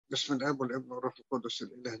بسم الاب والابن والروح القدس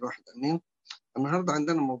الاله الواحد امين. النهارده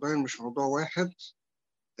عندنا موضوعين مش موضوع واحد،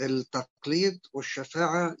 التقليد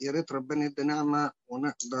والشفاعه. يا ريت ربنا يدي نعمه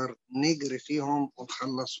ونقدر نجري فيهم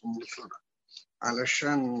ونخلصهم بسرعه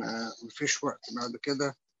علشان مفيش وقت بعد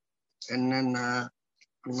كده اننا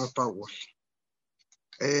نطول.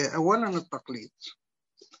 اولا التقليد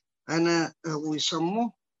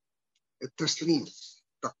ويسموه التسليم،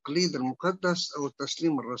 التقليد المقدس او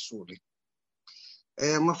التسليم الرسولي.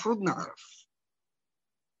 مفروض نعرف،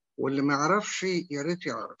 واللي ما يعرفش يا ريت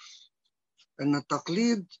يعرف ان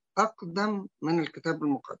التقليد اقدم من الكتاب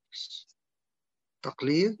المقدس.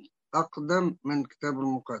 تقليد اقدم من الكتاب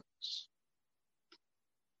المقدس.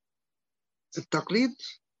 التقليد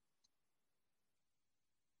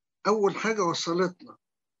اول حاجه وصلتنا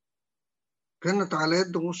كانت على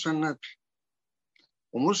يد موسى النبي،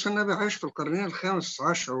 وموسى النبي عاش في القرنين الخامس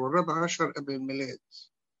عشر والرابع عشر قبل الميلاد.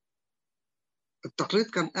 التقليد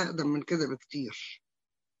كان اقدم من كده بكتير.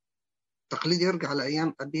 التقليد يرجع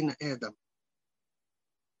لايام ابينا ادم.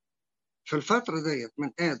 في الفتره ديت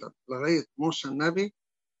من ادم لغايه موسى النبي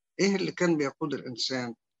ايه اللي كان بيقود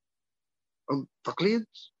الانسان؟ التقليد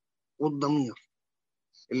والضمير،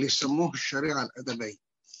 اللي يسموه الشريعه الادبيه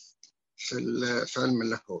في علم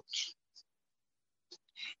اللاهوت.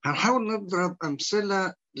 هنحاول نضرب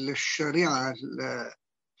امثله للشريعه،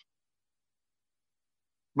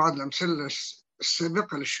 بعض الامثله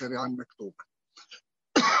السابقه للشريعه المكتوبه.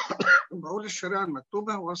 بقول الشريعه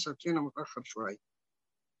المكتوبه وصلت لنا متاخر شويه.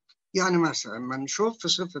 يعني مثلا ما نشوف في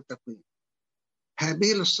سفر التكوين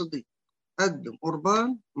هابيل الصديق قدم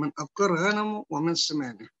قربان من ابكار غنمه ومن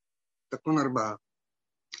سمانه. تكون 4.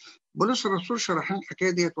 بولس الرسول شرح الحكايه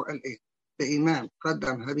ديت وقال ايه؟ بإيمان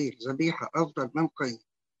قدم هابيل ذبيحه افضل من قايين.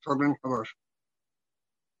 في 11.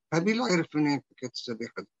 هابيل عرف منين حكايه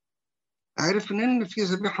الذبيحه دي؟ عرف منين ان في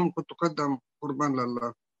ذبيحه ممكن تقدم قربان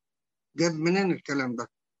لله؟ جاب منين الكلام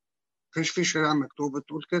ده؟ كانش في شريعه مكتوبه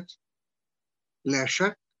تقول كده. لا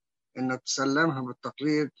شك ان تسلمها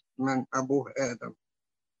بالتقليد من ابوه ادم،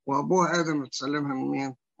 وابوه ادم تسلمها من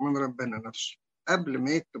مين؟ من ربنا نفسه، قبل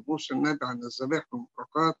ما يكتب موسى النبي عن الذبائح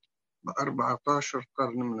والمحرقات ب 14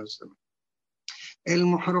 قرن من الزمن.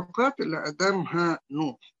 المحرقات اللي قدمها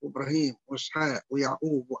نوح وابراهيم واسحاق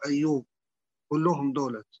ويعقوب وايوب كلهم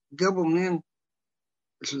دولت جابوا منين؟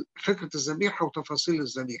 فكره الذبيحه وتفاصيل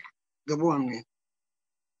الذبيحه جابوها منين؟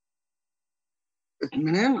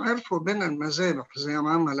 منين عرفوا بين المذابح زي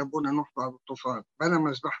ما عمل ابونا نوح بعد الطوفان؟ بنى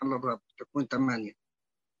مذبحا للرب. تكون 8.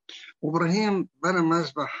 وابراهيم بنى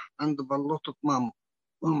مذبح عند بلوطة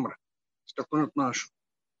ممرة. تكون 12.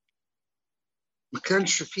 ما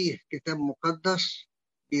كانش فيه كتاب مقدس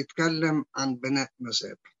بيتكلم عن بناء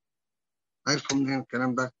مذابح. عرفوا منين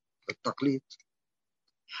الكلام ده؟ التقليد.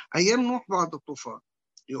 ايام نوح بعد الطوفان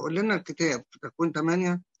يقول لنا الكتاب في تكوين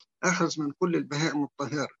 8 اخذ من كل البهائم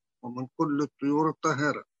الطاهره ومن كل الطيور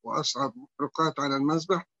الطاهره واصعد محرقات على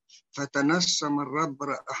المذبح فتنسم الرب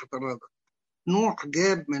رائحه الرضا. نوح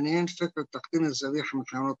جاب منين فكره تقديم الذبيحه من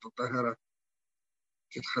الحيوانات الطاهره؟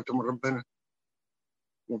 كده ختم ربنا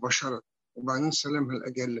مباشره، وبعدين سلمها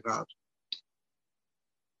الاجيال اللي بعده.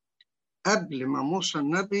 قبل ما موسى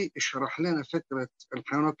النبي اشرح لنا فكره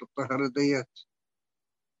الحيوانات الطاهره ديت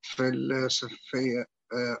في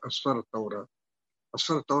اسفار التوراه.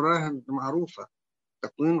 اسفار التوراه معروفه،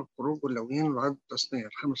 تكوين والخروج واللاويين والعدد والتثنيه،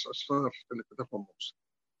 ال5 اسفار اللي كتبهم موسى.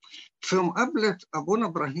 في مقابله ابونا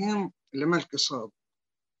ابراهيم لملك صاد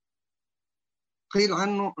قيل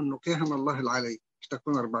عنه انه كاهن الله العلي في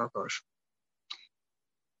تكوين 14.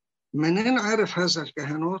 منين عرف هذا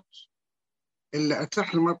الكهنوت اللي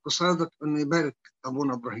اتاح لملك صادق انه يبارك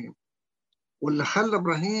ابونا ابراهيم، واللي خلى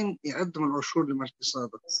ابراهيم يقدم العشور لملك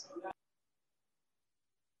صادق؟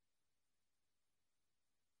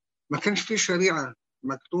 ما كانش في شريعه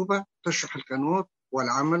مكتوبه تشرح الكهنوت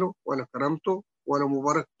ولا عمله ولا كرامته ولا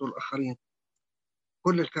مباركته الاخرين.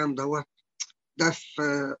 كل الكلام دوت ده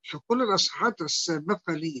في كل الاصحاحات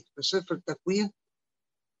السابقه ليه في سفر التكوين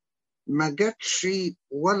ما جاتش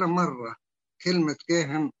ولا مره كلمه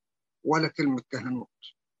كاهن ولا كلمه كهنوت.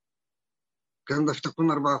 الكلام ده في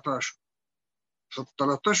تكوين 14. في ال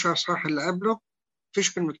 13 اصحاح اللي قبله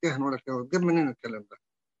مفيش كلمه كاهن ولا كهنوت. جاب منين الكلام ده؟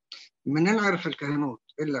 منين عرف الكهنوت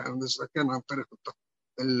الا اذا كان عن طريق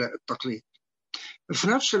التقليد. في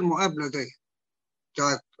نفس المقابله دي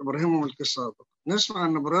بتاعت ابراهيم وملك صادق نسمع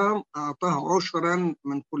ان ابراهيم اعطاه عشرا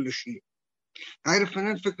من كل شيء. عارف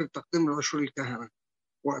منين فكره تقديم العشور للكهنه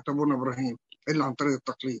وقت ابونا ابراهيم الا عن طريق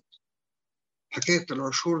التقليد؟ حكايه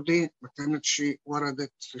العشور دي ما كانتش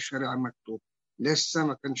وردت في شريعه مكتوب، لسه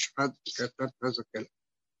ما كانش حد كتب هذا الكلام.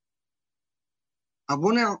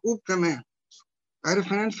 ابونا يعقوب كمان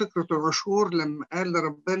عارف منين فكرة العشور لما قال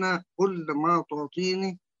لربنا كل ما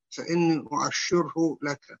تعطيني فإني أعشره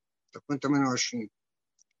لك؟ تكون 28.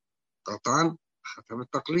 قطعا خدها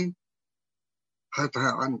بالتقليد،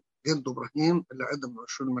 خدها عن جده إبراهيم اللي قدم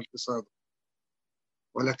العشور الملك صادق،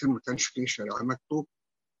 ولكن ما كانش فيه شريعة مكتوب.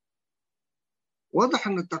 واضح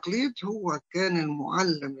أن التقليد هو كان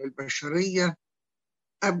المعلم للبشرية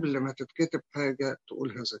قبل ما تتكتب حاجة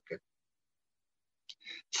تقول هذا الكلام.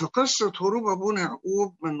 في قصة هروب أبونا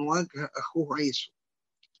يعقوب من وجه أخوه عيسو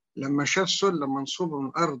لما شاف سلم منصوب من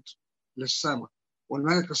الأرض للسماء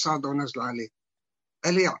والملك صعد ونزل عليه،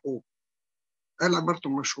 قال يعقوب، قال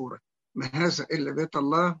عبارته مشهورة: ما هذا إلا بيت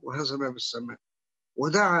الله وهذا باب السماء.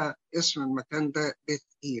 ودعا اسم المكان ده بيت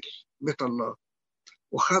إيل، بيت الله.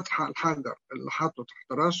 وخد الحجر اللي حطه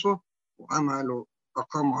تحت راسه وعمله،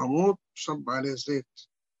 أقام عمود وصب عليه زيت،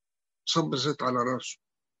 صب زيت على راسه.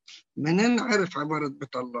 منين عرف عبارة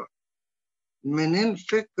بيت الله؟ منين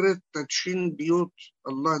فكرة تدشين بيوت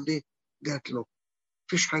الله دي جات له؟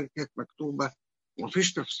 مفيش حاجة كانت مكتوبة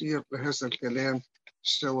ومفيش تفسير لهذا الكلام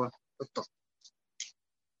سوى التقليد.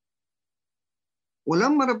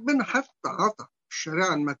 ولما ربنا حتى عطى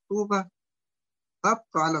الشريعة المكتوبة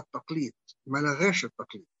أبقى على التقليد، ما لغاش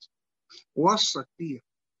التقليد. وصى كتير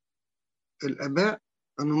الآباء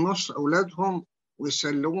أن نص أولادهم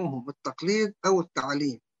ويسلموهم التقليد أو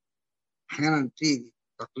التعليم. أحيانا تيجي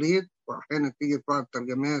تقليد وأحيانا تيجي في بعض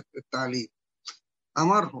ترجمات التعليم.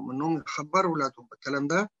 أمرهم أنهم يخبروا أولادهم بالكلام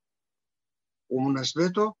ده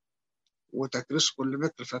ومناسبته وتكريس كل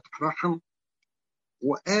بكر فاتح رحم،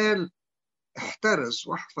 وقال احترز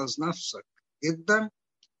واحفظ نفسك جدا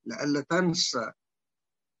لئلا تنسى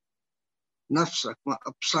نفسك ما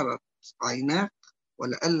أبصرت عيناك،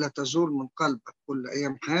 ولئلا تزول من قلبك كل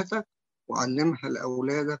أيام حياتك، وعلمها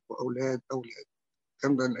لأولادك وأولاد أولادك.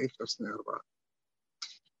 كم ده نلاقيه في تثنية 4.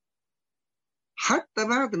 حتى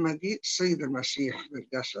بعد ما جاء السيد المسيح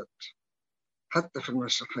للجسد، حتى في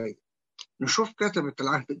المسيحية نشوف كتبة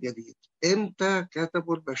العهد الجديد امتى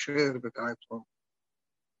كتبوا البشائر بتاعتهم.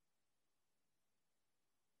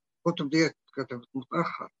 الكتب دي كتبت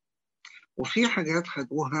متأخر، وفي حاجات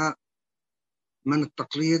خدوها من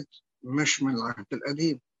التقليد مش من العهد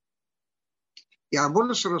القديم. يعني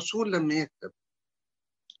بولس الرسول لما يكتب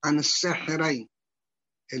عن الساحرين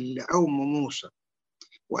اللي قوموا موسى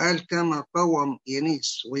وقال كما قوم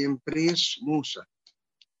ينيس ويمبريس موسى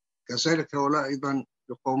كذلك هؤلاء أيضا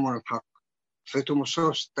يقومون الحق، في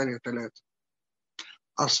تيموثاوس الثانية 3.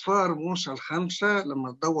 أصفار موسى 5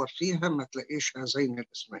 لما تدور فيها ما تلاقيش هذين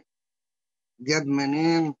الاسمين. جاب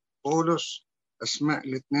منين بولس أسماء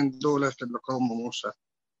الاثنين دولت اللي قوموا موسى؟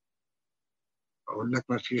 أقول لك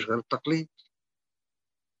ما فيش غير التقليد.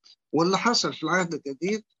 واللي حصل في العهد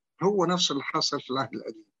الجديد هو نفس اللي حصل في العهد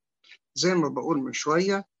القديم. زي ما بقول من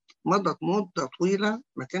شوية، مضت مدة طويلة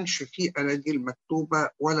ما كانش فيه أناجيل مكتوبة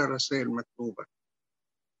ولا رسائل مكتوبة.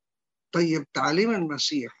 طيب تعليم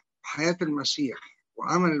المسيح، حياة المسيح،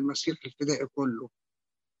 وعمل المسيح الفدائي كله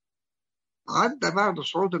عدى بعد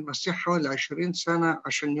صعود المسيح حوالي 20 سنة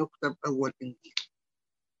عشان يكتب أول إنجيل.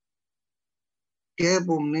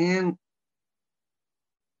 جابوا منين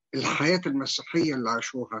الحياة المسيحية اللي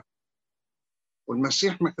عاشوها؟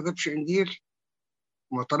 والمسيح ما كتبش إنجيل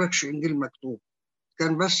وما تركش إنجيل مكتوب،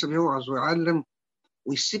 كان بس بيوعظ ويعلم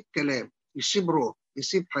ويسيب كلام، يسيب روح،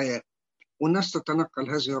 يسيب حياة، والناس تتنقل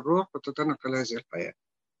هذه الروح وتتنقل هذه الحياة.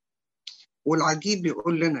 والعجيب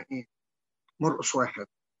يقول لنا إيه؟ مرقس 1: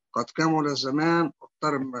 قد كمل الزمان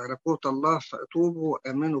واقترب ملكوت الله فأتوبوا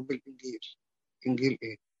وآمنوا بالإنجيل. إنجيل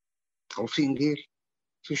إيه؟ هو في إنجيل؟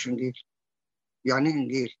 فيش إنجيل. يعني إيه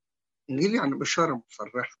إنجيل؟ إنجيل يعني بشارة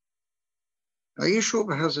مفرحة، عيشوا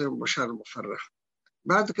بهذه البشارة المفرحة.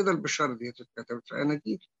 بعد كده البشارة دي تتكتب في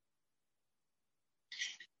أناجيل.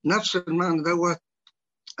 نفس المعنى دوت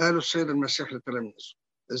قالوا السيد المسيح لتلاميذه: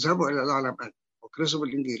 اذهبوا إلى العالم أجمع واكرزوا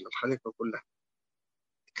بالإنجيل الخليقة كلها.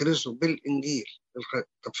 اكرزوا بالإنجيل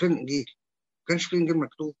طب فين الإنجيل؟ ما كانش في إنجيل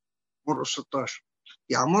مكتوب. مرقس 16.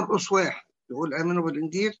 يعني مرقس 1 يقول آمنوا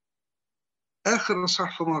بالإنجيل، آخر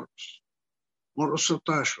إصحاح في مرقس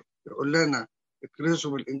 16 يقول لنا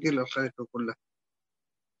اكرزوا بالإنجيل الخليقة كلها.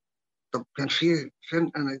 طب كان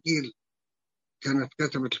فين أناجيل كانت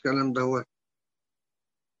كتبت الكلام دوت؟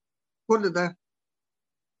 كل ده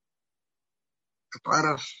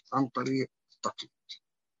اتعرف عن طريق التقليد.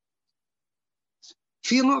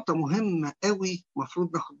 في نقطة مهمة قوي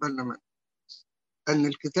مفروض ناخد بالنا منها، أن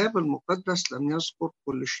الكتاب المقدس لم يذكر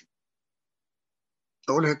كل شيء.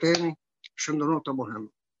 أقولها تاني عشان دي نقطة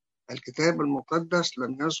مهمة. الكتاب المقدس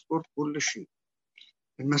لم يذكر كل شيء.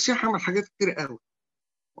 المسيح عمل حاجات كتير قوي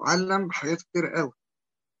وعلم حاجات كتير قوي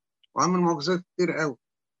وعمل معجزات كتير قوي،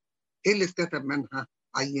 إيه اللي اتكتب منها؟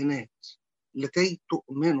 عينات لكي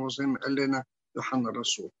تؤمنوا زي ما قال لنا يوحنا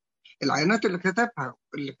الرسول. العينات اللي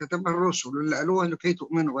كتبها الرسل اللي قالوها لكي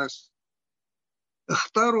تؤمنوا بس.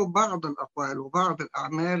 اختاروا بعض الأقوال وبعض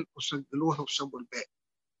الأعمال وسجلوها وسابوا الباقي.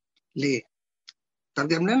 ليه؟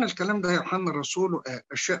 ترجم لنا الكلام ده يوحنا الرسول وقال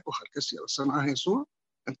أشياء أخرى كثيرة صنعها يسوع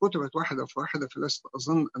إن كتبت واحدة في واحدة فلست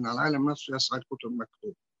أظن أن العالم نفسه يسعى الكتب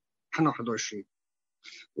المكتوبة. يوحنا 21.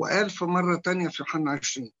 وقال في مرة تانية في يوحنا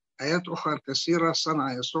 20 آيات أخرى كثيرة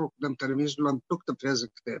صنع يسوع قدام تلاميذه لم تكتب في هذا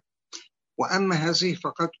الكتاب، وأما هذه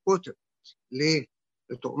فقد كتب. ليه؟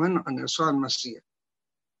 لتؤمنوا أن يسوع المسيح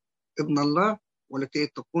ابن الله ولكي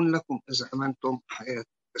تكون لكم إذا أمنتم حياة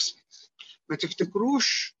اسمه. ما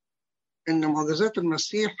تفتكروش إن معجزات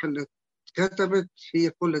المسيح اللي اتكتبت هي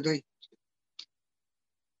كل ده.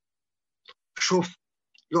 شوف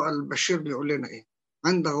لقى البشير بيقول لنا إيه؟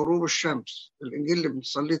 عند غروب الشمس، الإنجيل اللي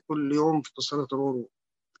بنصليه كل يوم في صلاة الغروب،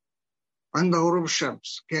 عند غروب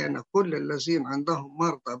الشمس كان كل الذين عندهم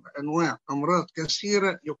مرضى بأنواع أمراض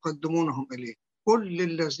كثيرة يقدمونهم إليه. كل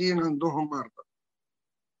الذين عندهم مرضى،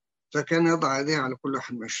 فكان يضع يديه على كل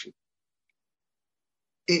واحد ماشي.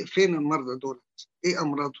 إيه فين المرضى دول؟ إيه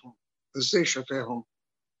أمراضهم؟ إزاي شفاهم؟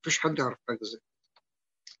 مفيش حد يعرف حاجة زي.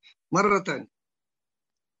 مرة تانية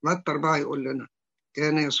متى 4 يقول لنا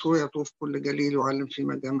كان يسوع يطوف كل جليل ويعلم في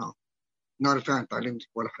مجامعه. نعرف عن التعليم دي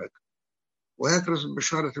ولا حاجة. ويكرز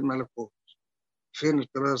ببشارة الملكوت. فين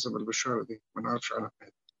الكرازة بالبشارة دي؟ ما نعرفش عنها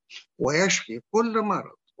حاجة. ويشفي كل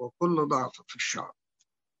مرض وكل ضعف في الشعب.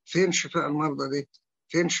 فين شفاء المرضى دي؟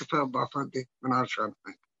 فين شفاء الضعفات دي؟ ما نعرفش عنها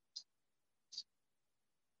حاجة.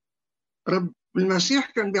 رب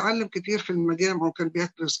المسيح كان بيعلم كتير في المجامع وكان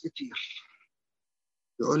بيكرز كتير.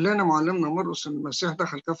 يقول لنا معلمنا مرقس ان المسيح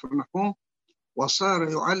دخل كفرنحوم وصار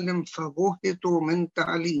يعلم فبهتوا من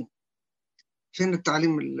تعليم. فين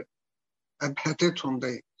التعليم اللي ابهتتهم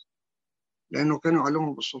دي؟ لانه كانوا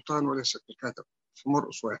يعلمهم بالسلطان وليس بالكتب في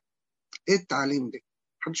مرقس 1. ايه التعليم دي؟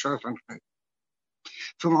 محدش عارف عن حاجه.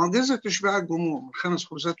 في معجزه اشباع الجموع من 5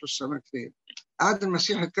 خبزات والسمكتين قعد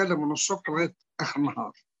المسيح يتكلم من الصبح لغايه اخر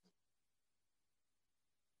النهار،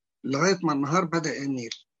 لغايه ما النهار بدا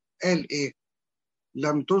يميل. قال ايه؟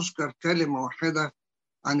 لم تذكر كلمه واحده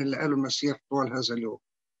عن اللي قاله المسيح طوال هذا اليوم.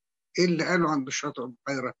 ايه اللي قاله عند شاطئ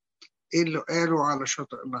البحيره؟ ايه اللي قاله على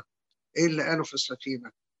شاطئ النهر؟ ايه اللي قاله في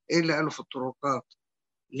السفينه؟ ايه اللي قاله في الطرقات؟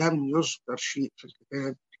 لم يذكر شيء في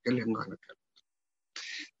الكتاب يكلمنا عن الكلام.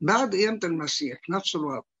 بعد قيامة المسيح نفس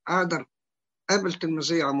الوقت قابل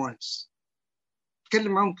تلميذي عمواس،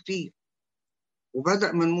 اتكلم معهم كتير،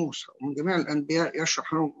 وبدأ من موسى ومن جميع الأنبياء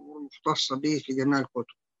يشرح لهم الأمور المختصة به في جميع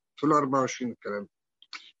الكتب. في 24 الكلام.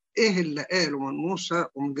 إيه اللي قاله من موسى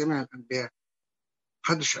ومن جميع الأنبياء؟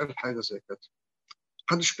 محدش قال حاجة زي كده.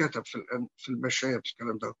 محدش كتب في البشاير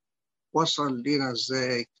الكلام ده. وصل لنا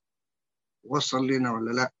إزاي؟ وصل لنا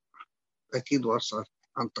ولا لأ؟ أكيد وصل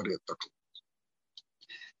عن طريق التقليد.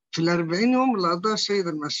 في 40 يوم اللي قضاها السيد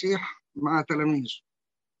المسيح مع تلاميذه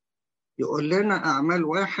يقول لنا أعمال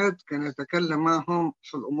 1 كان يتكلم معهم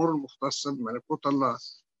في الأمور المختصة بملكوت الله.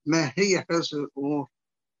 ما هي هذه الأمور؟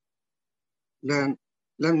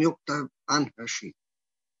 لم يكتب عنها شيء.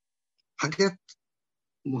 حاجات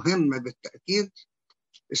مهمة بالتأكيد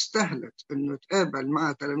استهلت إنه يتقابل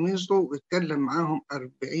مع تلاميذه ويتكلم معهم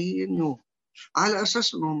 40 يوم على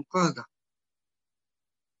أساس إنهم قادة.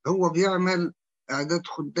 هو بيعمل إعداد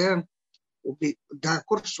خدام وده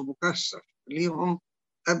كورس مكثف ليهم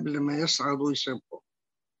قبل ما يصعدوا ويسبقوا.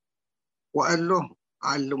 وقال لهم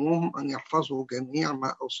علموهم أن يحفظوا جميع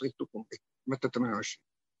ما أوصيتكم به. متى 28.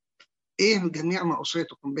 إيه جميع ما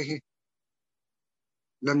أوصيتكم به؟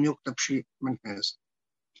 لم يكتب شيء من هذا.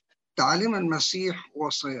 تعاليم المسيح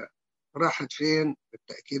وصايا راحت فين؟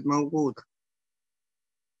 بالتأكيد موجودة.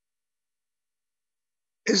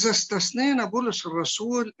 إذا استثنينا بولس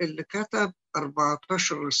الرسول اللي كتب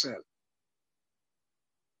 14 رسالة،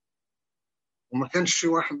 وما كانش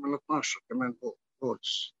واحد من 12 كمان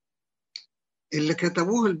بولس، اللي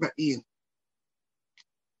كتبوه الباقيين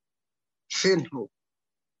فين هو؟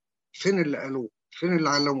 فين اللي قالوه؟ فين اللي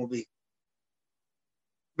علموا بيه؟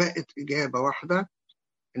 بقت إجابة واحدة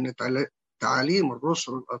إن تعاليم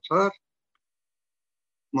الرسل الأطهار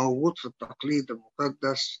موجود في التقليد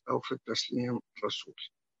المقدس أو في التسليم الرسولي.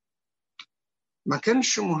 ما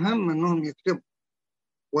كانش مهم إنهم يكتبوا،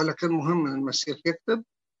 ولا كان مهم إن المسيح يكتب،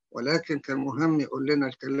 ولكن كان مهم يقول لنا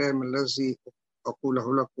الكلام الذي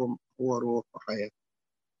أقوله لكم هو روح وحياة.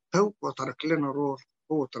 هو ترك لنا روح،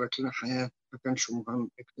 هو ترك لنا حياة. ما كانش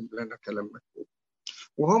مهم يكتب لنا كلام مكتوب.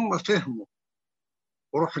 وهم فهموا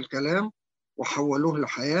روح الكلام وحولوه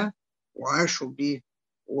لحياة وعاشوا بيه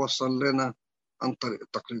ووصل لنا عن طريق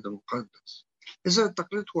التقليد المقدس. إذا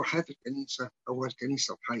التقليد هو حياة الكنيسة أو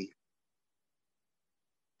الكنيسة الحية،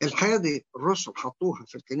 الحياة دي الرسل حطوها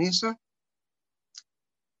في الكنيسة،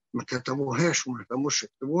 ما كتبوهاش وما اهتموش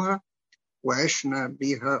يكتبوها، وعشنا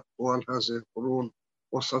بها طوال هذه القرون،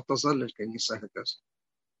 وستظل الكنيسة هكذا.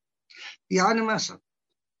 يعني مثلا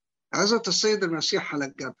عزة السيد المسيح على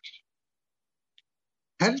الجبل،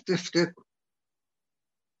 هل تفتكر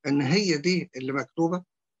إن هي دي اللي مكتوبة؟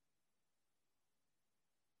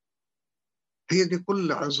 هي دي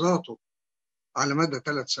كل عظاته على مدى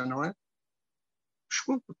 3 سنوات؟ مش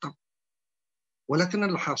ممكن طبعا. ولكن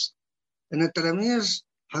اللي حصل إن التلاميذ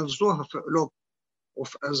حفظوها في قلوبهم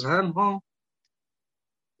وفي أذهانهم،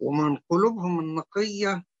 ومن قلوبهم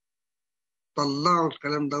النقية طلعوا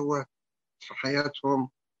الكلام دوت في حياتهم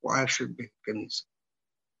وعاشت به الكنيسة.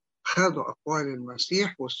 خدوا أقوال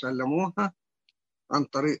المسيح وسلموها عن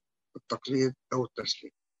طريق التقليد أو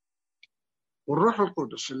التسليم، والروح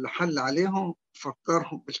القدس اللي حل عليهم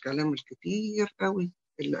فكرهم بالكلام الكتير قوي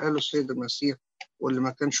اللي قاله السيد المسيح واللي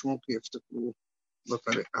ما كانش ممكن يفتكروه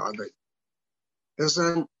بطريقة عادية.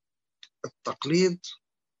 إذن التقليد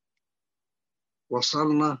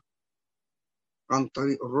وصلنا عن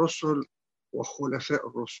طريق الرسل وخلفاء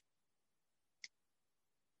الرسل.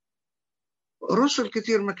 رسل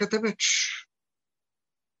كتير ما كتبتش،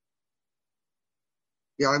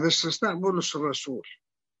 يعني باستثناء بولس الرسول.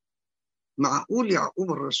 معقول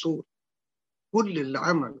يعقوب الرسول كل اللي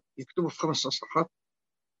عمله يكتبه في 5 صفحات،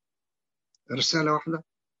 رسالة واحدة؟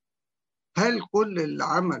 هل كل اللي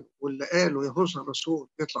عمله واللي قاله يهوذا الرسول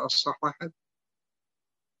يطلع الصح واحد؟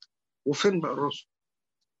 وفين بقى الرسل؟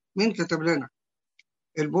 مين كتب لنا؟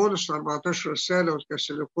 البولس 14 رسالة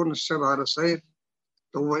والكاثوليكون 7 رسائل.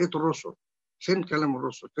 طب بقية الرسل فين كلام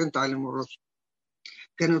الرسل؟ فين تعليم الرسل؟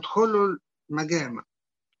 كانوا يدخلوا المجامع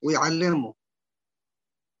ويعلموا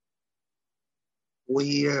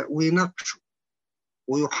ويناقشوا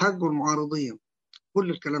ويحاجوا المعارضين. كل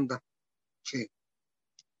الكلام ده فين؟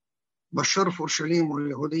 بشروا في اورشليم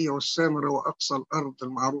واليهوديه والسامره واقصى الارض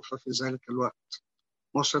المعروفه في ذلك الوقت،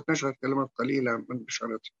 ما وصلتناش غير كلمات قليله من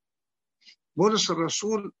بشارتها. بولس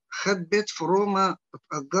الرسول خد بيت في روما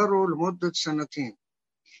اتأجره لمده 2 سنين،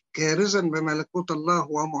 كارزا بملكوت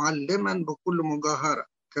الله ومعلما بكل مجاهره.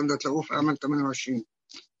 كان ده تلاقوه في اعمال 28.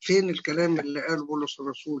 فين الكلام اللي قاله بولس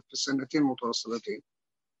الرسول في 2 سنين متواصلتين؟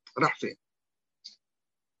 راح فين؟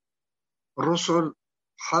 الرسل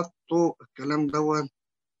حطوا الكلام دوت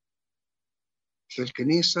في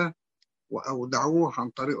الكنيسة وأودعوه عن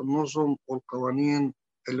طريق النظم والقوانين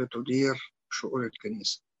اللي تدير شؤون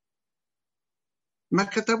الكنيسة. ما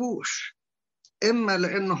كتبوش، إما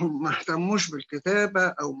لأنهم ما اهتموش بالكتابة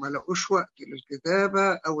أو ما لقوش وقت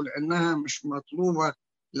للكتابة أو لأنها مش مطلوبة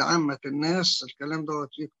لعامة الناس. الكلام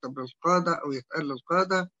دوت يكتب للقادة أو يتقال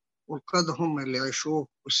للقادة، والقادة هم اللي يعيشوه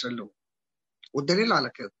ويسلموه. والدليل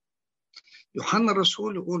على كده يوحنا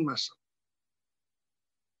الرسول يقول مثلا: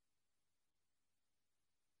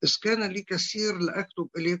 إذ كان لي كثير لأكتب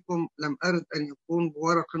إليكم لم أرد أن يكون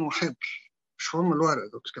بورق وحبر. مش هم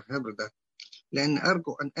الورق ده الحبر ده، لأن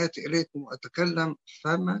أرجو أن آتي إليكم وأتكلم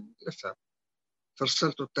فما لفم. في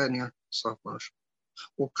رسالته الثانية 19،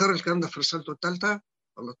 وكرر الكلام ده في رسالته الثالثة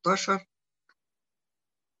 13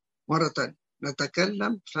 مرة تانية: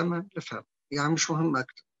 نتكلم فما لفم. يعني مش مهم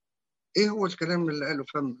أكتب. إيه هو الكلام اللي قاله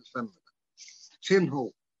فم لفم ده؟ فين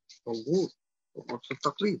هو؟ موجود في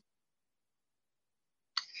التقليد.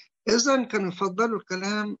 إذن كانوا يفضلوا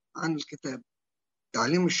الكلام عن الكتاب،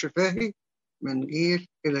 تعليم الشفاهي من جيل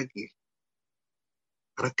إلى جيل.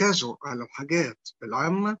 ركزوا على الحاجات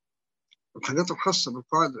العامة والحاجات الخاصة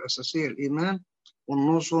بالقواعد الأساسية، الإيمان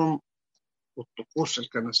والنظم والطقوس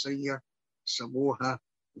الكنسية سابوها،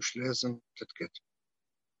 مش لازم تتكتب.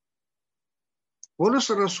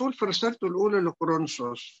 بولس الرسول في رسالته الأولى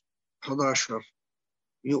لكورنثوس 11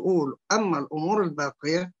 يقول: أما الأمور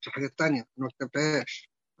الباقية في حاجات تانية ما كتبتهاش،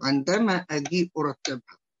 عندما أجيء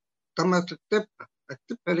أرتبها. طب ما تكتبها،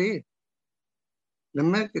 أكتبها ليه؟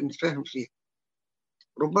 لما أجي نفهم فيها.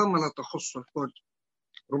 ربما لا تخص الكل،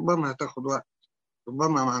 ربما هتاخد وقت،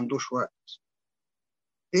 ربما ما عندوش وقت.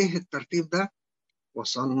 ايه الترتيب ده؟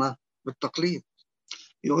 وصلنا بالتقليد.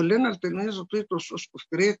 يقول لنا التلميذ تيتوس اسقف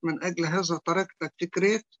كريت: من اجل هذا تركتك في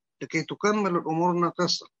كريت لكي تكمل الامور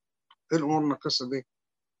الناقصه. ايه الامور الناقصه دي؟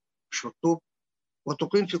 مش مكتوب.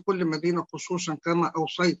 وتقيم في كل مدينه خصوصا كما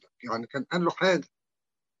اوصيتك. يعني كان قال له حاجه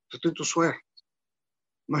في تيتوس 1،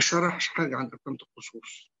 ما شرحش حاجه عن اقامه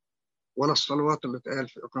الخصوص، ولا الصلوات اللي اتقال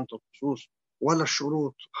في اقامه الخصوص، ولا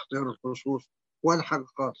الشروط اختيار الخصوص، ولا حاجه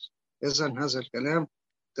خالص. اذا هذا الكلام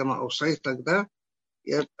كما اوصيتك ده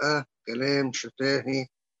يبقى كلام شفاهي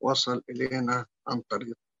وصل إلينا عن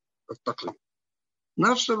طريق التقليد.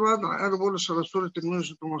 نفس الوضع قال بولس الرسول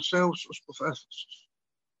تلميذ تيموثاوس اسقف افسس: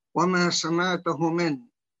 وما سمعته من،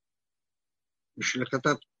 مش اللي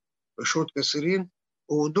كتبت، بشهود كثيرين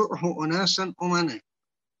اودعه اناسا امناء،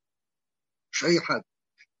 مش اي حد،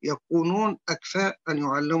 يكونون اكفاء ان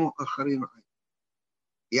يعلموا اخرين.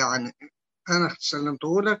 يعني انا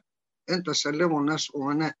سلمته لك، انت سلموا الناس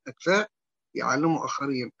امناء اكفاء يعلموا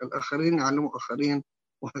اخرين، الاخرين يعلموا اخرين،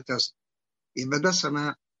 وهكذا. يبقى ده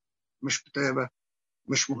سماع مش كتابه،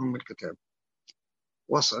 مش مهم الكتابه.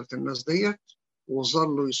 وصلت الناس ديت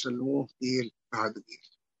وظلوا يسلموه جيل بعد جيل.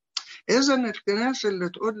 اذا الناس اللي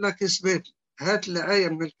تقول لك اثبت لي، هات لي ايه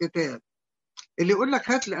من الكتاب، اللي يقول لك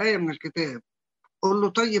هات لي ايه من الكتاب قول له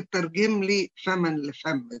طيب ترجم لي فما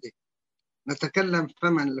لفم دي، نتكلم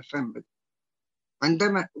فما لفم دي،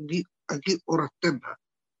 عندما اجي ارتبها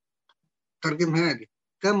ترجمها لي،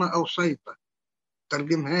 كما اوصيت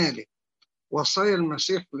ترجمها لي، وصايا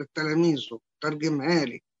المسيح للتلاميذ ترجمها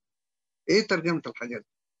لي. ايه ترجمه الحاجات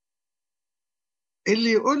دي؟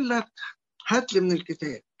 اللي يقول لك هات لي من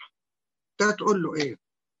الكتاب ده تقول له ايه؟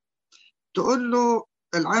 تقول له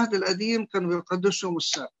العهد القديم كانوا بيقدسوا يوم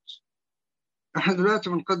السبت، احنا دلوقتي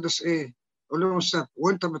بنقدس ايه؟ يقول له يوم السبت.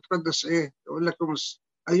 وانت بتقدس ايه؟ يقول لك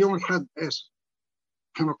يوم الاحد، اسف،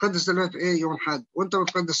 احنا بنقدس دلوقتي ايه؟ يوم الاحد. وانت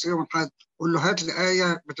بتقدس ايه يوم الاحد؟ قول له هات لي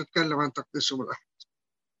ايه بتتكلم عن تقديس يوم الاحد.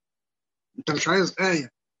 انت مش عايز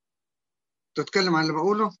ايه تتكلم عن اللي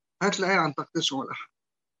بقوله؟ هات لي ايه عن تقديس يوم الاحد.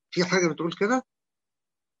 في حاجه بتقول كده؟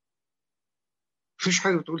 مفيش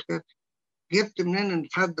حاجه بتقول كده. جبت منين ان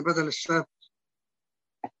الحد بدل السبت؟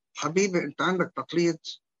 حبيبي انت عندك تقليد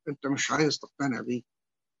انت مش عايز تقتنع بيه.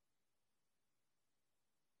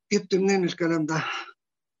 جبت منين الكلام ده؟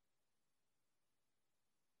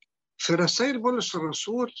 في رسائل بولس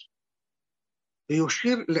الرسول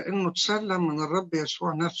بيشير لانه تسلم من الرب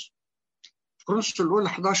يسوع نفسه. في كورنثوس الاولى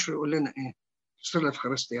 11 يقول لنا ايه؟ سر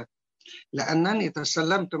الافخارستيا: لانني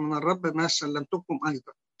تسلمت من الرب ما سلمتكم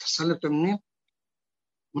ايضا. تسلمت منين؟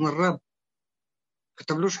 من الرب. ما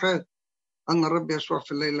كتبلوش حاجه. ان الرب يسوع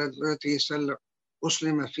في الليله التي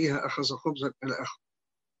اسلم فيها اخذ خبزا الى اخره.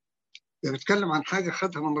 يعني بيتكلم عن حاجه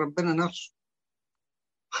خدها من ربنا نفسه.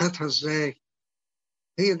 خدها ازاي؟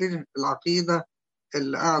 هي دي العقيده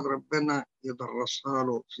اللي قاعد ربنا يدرسها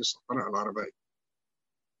له في صحراء العربية.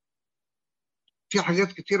 في حاجات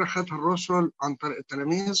كتيرة خدها الرسل عن طريق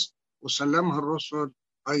التلاميذ وسلمها الرسل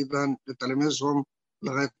أيضا لتلاميذهم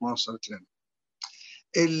لغاية ما وصلت لنا.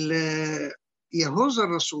 يهوذا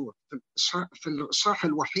الرسول في الإصحاح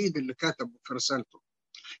الوحيد اللي كتبه في رسالته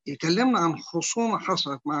يكلمنا عن خصومة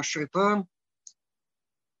حصلت مع الشيطان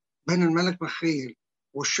بين الملك مخيل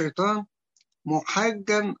والشيطان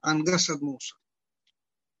محاجا عن جسد موسى،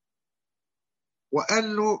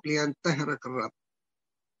 وقال له لينتهرك الرب.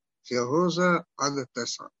 في يهوذا عدد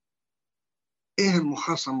 9. ايه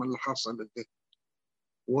المخاصمة اللي حصلت دي؟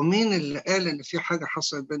 ومين اللي قال ان في حاجة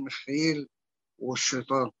حصلت بين مخيل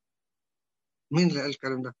والشيطان؟ مين اللي قال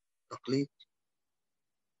الكلام ده؟ تقليد.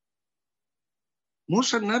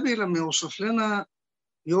 موسى النبي لما يوصف لنا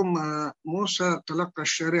يوم ما موسى تلقى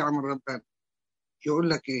الشريعة من ربنا يقول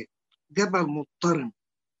لك ايه؟ جبل مضطرم،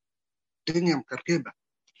 دنيا مكركبة،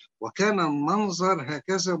 وكان المنظر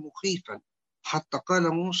هكذا مخيفا حتى قال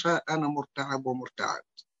موسى انا مرتعب ومرتعد.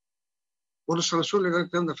 بولس الرسول اللي قال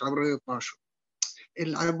الكلام ده في أبريل 12.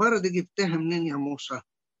 العبارة دي جبتها منين يا موسى؟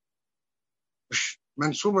 مش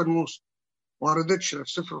منسوبة لموسى، ما وردتش لا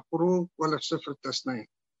في سفر الخروج ولا في سفر التثنية.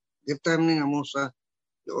 جبتها منين يا موسى؟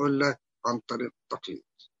 يقول لك عن طريق التقليد.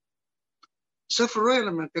 سفر الرؤيا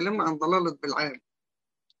لما اتكلمنا عن ضلالة بالعام،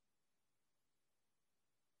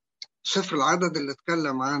 سفر العدد اللي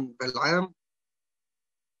اتكلم عن بالعام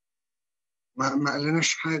ما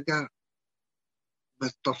قالناش حاجة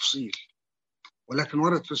بالتفصيل، ولكن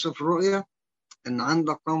ورد في سفر الرؤيا ان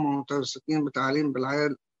عندك قوم متمسكين بتعليم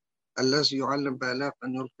بالعال الذي يعلم بآلاف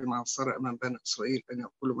ان يلقي مع الثرى امام بني اسرائيل ان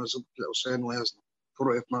ياكلوا ما ذبح الاوثان ويزنوا. في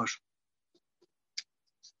رؤيا 12.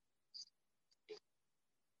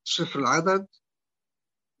 سفر العدد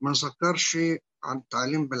ما ذكرش عن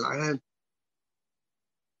تعليم بالعال،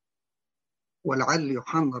 ولعل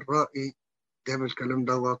يوحنا الرائي جاب الكلام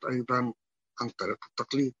دوت ايضا عن طريق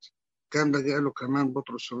التقليد. كان ده قاله كمان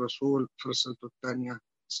بطرس الرسول في رسالته الثانيه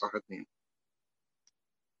صح 2.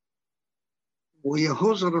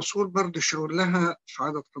 ويهوذا الرسول برضه شاور لها في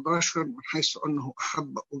عدد 11 من حيث انه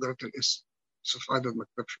احب اجره الاسم. في عدد ما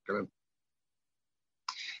كتبش الكلام.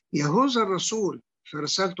 يهوذا الرسول في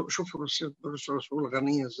رسالته، شوف رسالة الرسول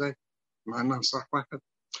غنيه ازاي مع انها صح واحد،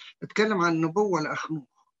 اتكلم عن نبوه لاخنوخ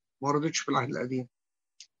ما وردتش في العهد القديم،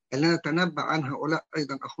 اللي نتنبأ عن هؤلاء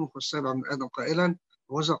أيضا أخنوخ السابع من آدم قائلا: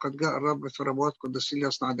 وإذا قد جاء الرب في ربوات قدسي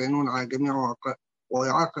ليصنع دينون على جميع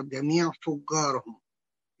ويعاقب جميع فجارهم.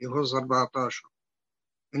 يهوذا 14.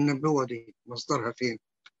 النبوة دي مصدرها فين؟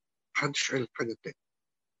 محدش قال حاجة تاني.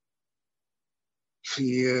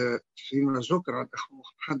 فيما ذكر عن الأخوة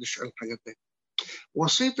محدش قال حاجة تاني.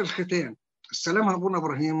 وصية الختان استلمها أبونا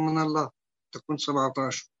إبراهيم من الله، تكون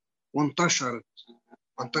 17، وانتشرت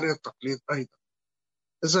عن طريق التقليد أيضا.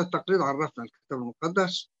 إذا التقليد عرفنا الكتاب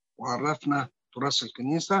المقدس، وعرفنا تراث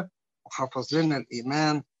الكنيسة، وحفظ لنا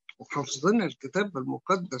الإيمان، وحفظ لنا الكتاب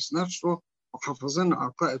المقدس نفسه، وحفظ لنا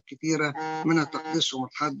عقائد كثيرة من تقديس يوم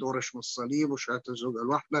الحد ورشم الصليب وشهادة الزوجة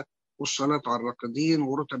الواحدة والصلاة على الراقدين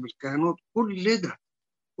ورتب الكهنوت. كل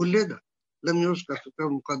ده لم يذكر في الكتاب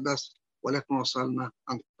المقدس، ولكن وصلنا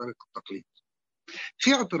عن طريق التقليد.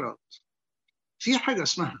 في اعتراض، في حاجة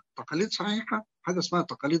اسمها تقاليد صحيحة، حاجة اسمها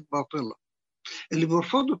تقاليد باطلة. اللي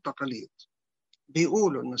بيرفضوا التقاليد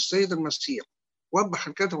بيقولوا ان السيد المسيح وبخ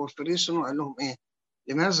الكتبة والفريسيين وقال لهم ايه؟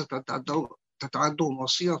 لماذا تتعدون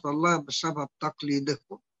وصية الله بسبب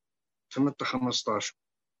تقليدكم؟ في متى 15.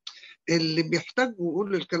 اللي بيحتاجوا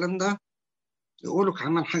يقولوا الكلام ده يقولوا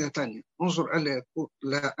كمان حاجة تانية. انظر ألا يكون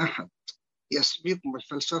لا أحد يسبيكم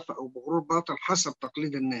بالفلسفة أو بغرور باطل حسب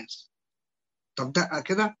تقليد الناس. طب دقة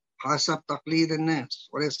كده، حسب تقليد الناس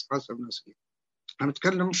وليس حسب المسيح. احنا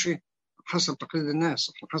بنتكلم مش حسب تقليد الناس،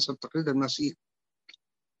 احنا حسب تقليد المسيح.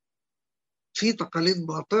 في تقاليد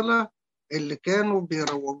باطلة اللي كانوا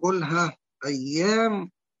بيروجوا لها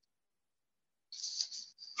أيام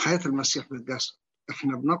حياة المسيح بالجسد.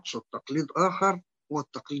 احنا بنقصد تقليد آخر، هو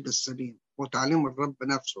التقليد السليم، وتعليم الرب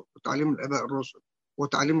نفسه، وتعليم الآباء الرسل،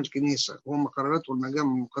 وتعليم الكنيسة، ومقررات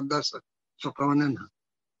والمجامع المقدسة في قوانينها.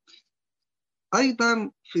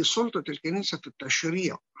 أيضا في سلطة الكنيسة في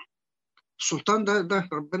التشريع. السلطان ده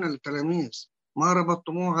ربنا للتلاميذ. ما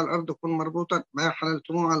ربطتموه على الأرض يكون مربوطا، ما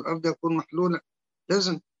حللتموه على الأرض يكون محلولا.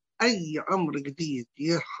 لازم أي أمر جديد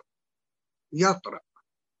يطرأ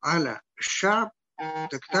على الشعب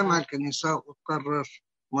تجتمع الكنيسة وتقرر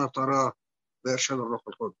ما تراه بإرشاد الروح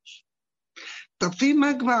القدس. طب في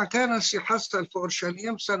مجمع كنسي حصل في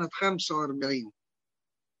أورشليم سنة 45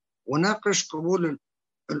 وناقش قبول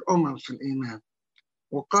الأمم في الإيمان،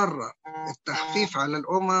 وقرر التخفيف على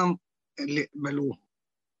الأمم اللي قبلوه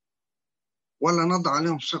ولا نضع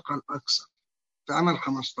عليهم ثقل أكثر في عمل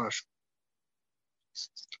 15.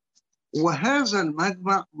 وهذا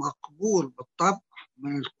المجمع مقبول بالطبع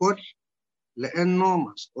من الكل لأنه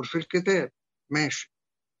مذكور في الكتاب. ماشي،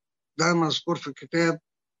 ده مذكور في الكتاب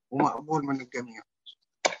ومقبول من الجميع.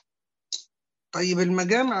 طيب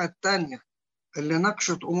المجامع الثانية اللي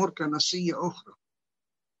ناقشت أمور كنسية أخرى،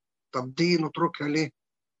 طب دي نتركها ليه؟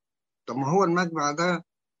 طب ما هو المجمع ده،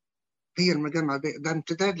 هي المجامع ده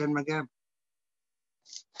امتداد للمجامع.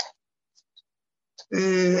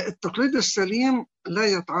 التقليد السليم لا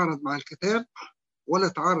يتعارض مع الكتاب ولا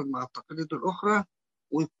يتعارض مع التقاليد الأخرى،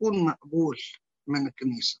 ويكون مقبول من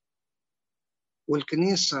الكنيسة.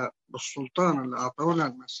 والكنيسة بالسلطان اللي أعطاه لها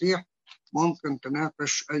المسيح ممكن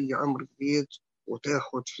تناقش أي أمر جديد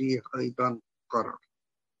وتاخد فيه أيضا قرار.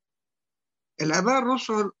 الآباء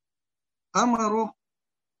الرسل أمروا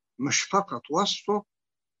مش فقط وصفوا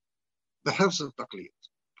بحفظ التقليد،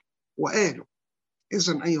 وقالوا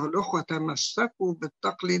إذن أيها الأخوة تمسكوا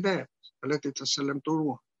بالتقليدات التي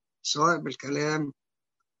تسلمتموها سواء بالكلام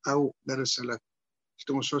أو برسالات.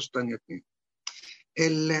 تيموثاوس 2:2.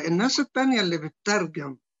 الناس التانية اللي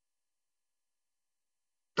بتترجم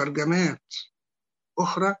ترجمات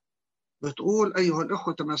أخرى بتقول أيها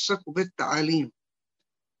الأخوة تمسكوا بالتعاليم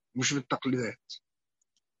مش بالتقليدات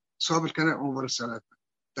سواء بالكلام أو برسالات.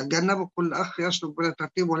 تجنبوا كل أخ يسلك بلا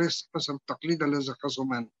ترتيب وليس حسب التقليد الذي أخذه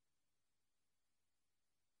منه.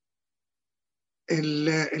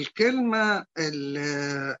 الكلمة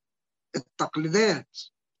التقليدات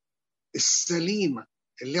السليمة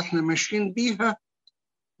اللي احنا ماشيين بيها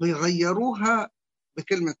بيغيروها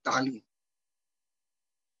بكلمة تعليم،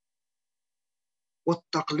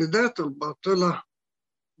 والتقليدات الباطلة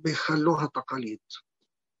بيخلوها تقاليد.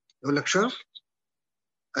 يقول لك شاف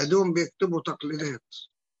أدوم بيكتبوا تقليدات،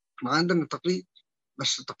 احنا عندنا تقليد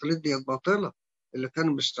بس التقليد دي باطلة اللي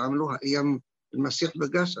كانوا بيستعملوها أيام المسيح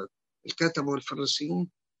بجسد الكتبة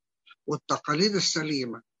والفريسيين. والتقاليد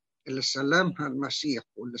السليمة اللي سلمها المسيح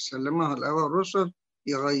واللي سلمها الآباء الرسل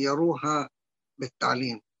يغيروها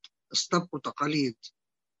بالتعليم. استبقوا تقاليد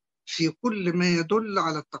في كل ما يدل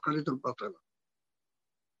على التقاليد الباطلة،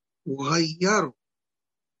 وغيروا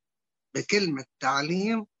بكلمة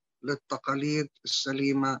تعليم للتقاليد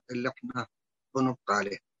السليمة اللي احنا بنبقى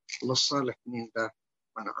عليها. للصالح مين ده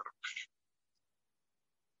ما نعرفش.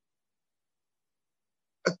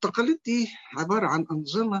 التقاليد دي عبارة عن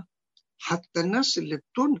أنظمة، حتى الناس اللي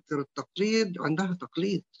بتنكر التقليد عندها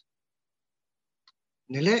تقليد.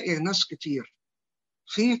 نلاقي ناس كتير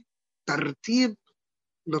في ترتيب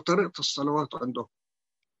لطريقة الصلوات عندهم،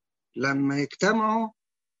 لما يجتمعوا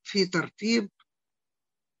في ترتيب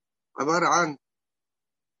عبارة عن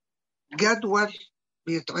جدول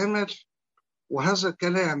بيتعمل. وهذا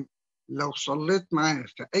الكلام لو صليت معاه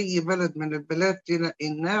في أي بلد من البلاد تلاقي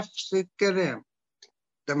نفس الكلام.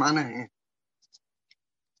 ده معناه إيه؟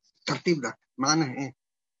 الترتيب ده معناه إيه؟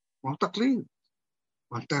 ما هو تقليد.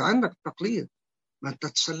 ما أنت عندك تقليد، ما أنت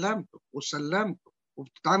تسلمته وسلمته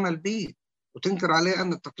وبتتعامل بيه، وتنكر عليه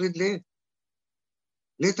أن التقليد ليه؟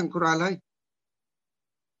 ليه تنكر عليه؟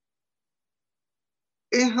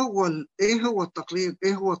 إيه هو التقليد؟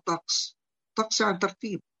 إيه هو الطقس؟ طقس يعني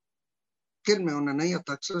ترتيب. كلمة يونانية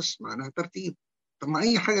تاكسس معناها ترتيب. طب ما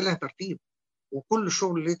أي حاجة لها ترتيب، وكل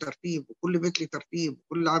شغل ليه ترتيب، وكل بيت ليه ترتيب،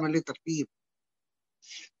 وكل عمل ليه ترتيب.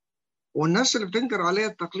 والناس اللي بتنكر عليها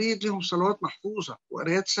التقليد لهم صلوات محفوظة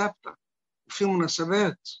وقرايات ثابتة وفي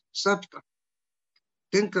مناسبات ثابتة.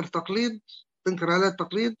 تنكر عليها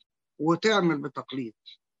التقليد وتعمل بتقليد.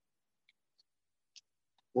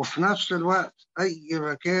 وفي نفس الوقت أي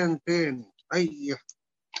مكان تاني، أي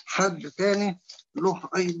حد تاني له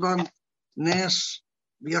أيضا ناس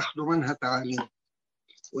بياخدوا منها تعاليم،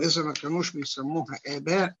 وإذا ما كانوش بيسموها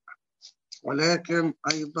آباء ولكن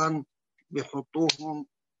أيضا بيحطوهم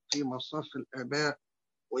في مصاف الآباء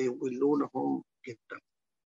ويولونهم جدا.